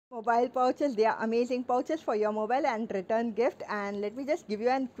mobile pouches. They are amazing pouches for your mobile and return gift. And let me just give you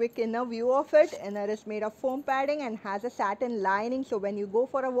a quick inner view of it. Inner is made of foam padding and has a satin lining. So when you go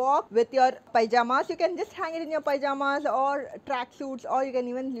for a walk with your pajamas, you can just hang it in your pajamas or track suits, or you can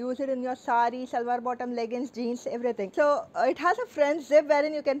even use it in your sari, salwar bottom, leggings, jeans, everything. So it has a front zip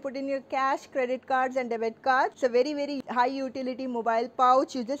wherein you can put in your cash, credit cards and debit cards. It's a very high utility mobile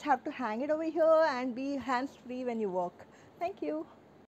pouch. You just have to hang it over here and be hands free when you walk. Thank you.